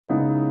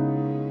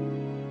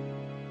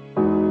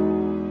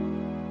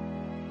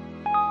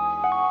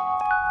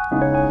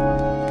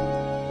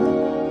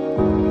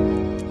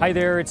Hi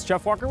there, it's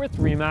Jeff Walker with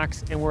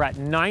RE/MAX, and we're at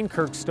 9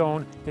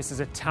 Kirkstone. This is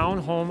a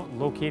townhome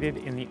located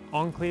in the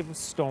enclave of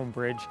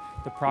Stonebridge.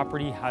 The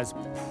property has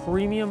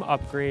premium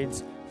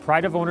upgrades,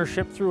 pride of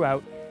ownership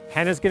throughout.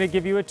 Hannah's gonna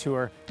give you a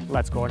tour.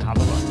 Let's go and have a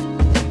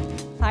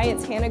look. Hi,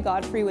 it's Hannah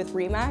Godfrey with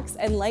RE/MAX,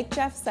 and like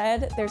Jeff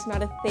said, there's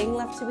not a thing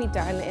left to be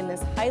done in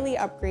this highly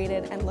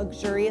upgraded and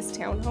luxurious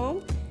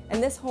townhome,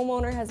 and this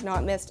homeowner has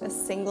not missed a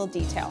single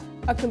detail.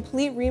 A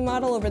complete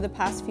remodel over the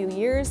past few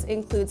years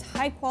includes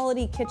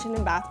high-quality kitchen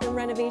and bathroom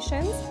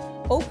renovations,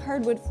 oak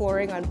hardwood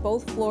flooring on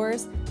both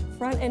floors,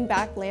 front and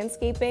back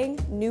landscaping,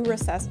 new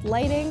recessed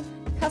lighting,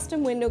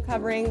 custom window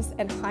coverings,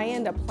 and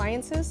high-end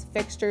appliances,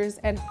 fixtures,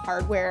 and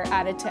hardware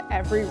added to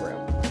every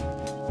room.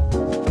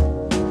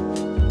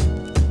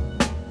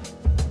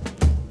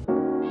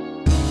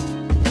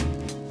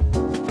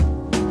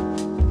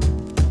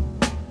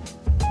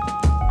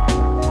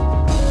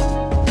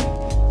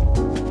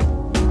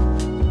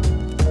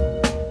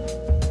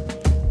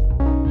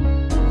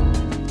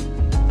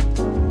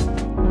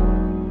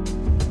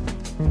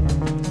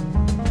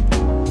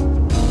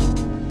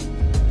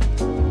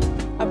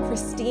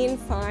 Pristine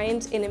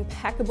find in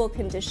impeccable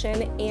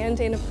condition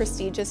and in a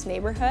prestigious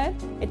neighborhood,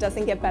 it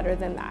doesn't get better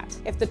than that.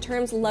 If the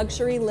terms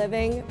luxury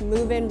living,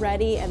 move-in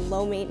ready, and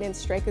low maintenance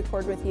strike a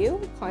chord with you,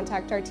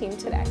 contact our team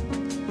today.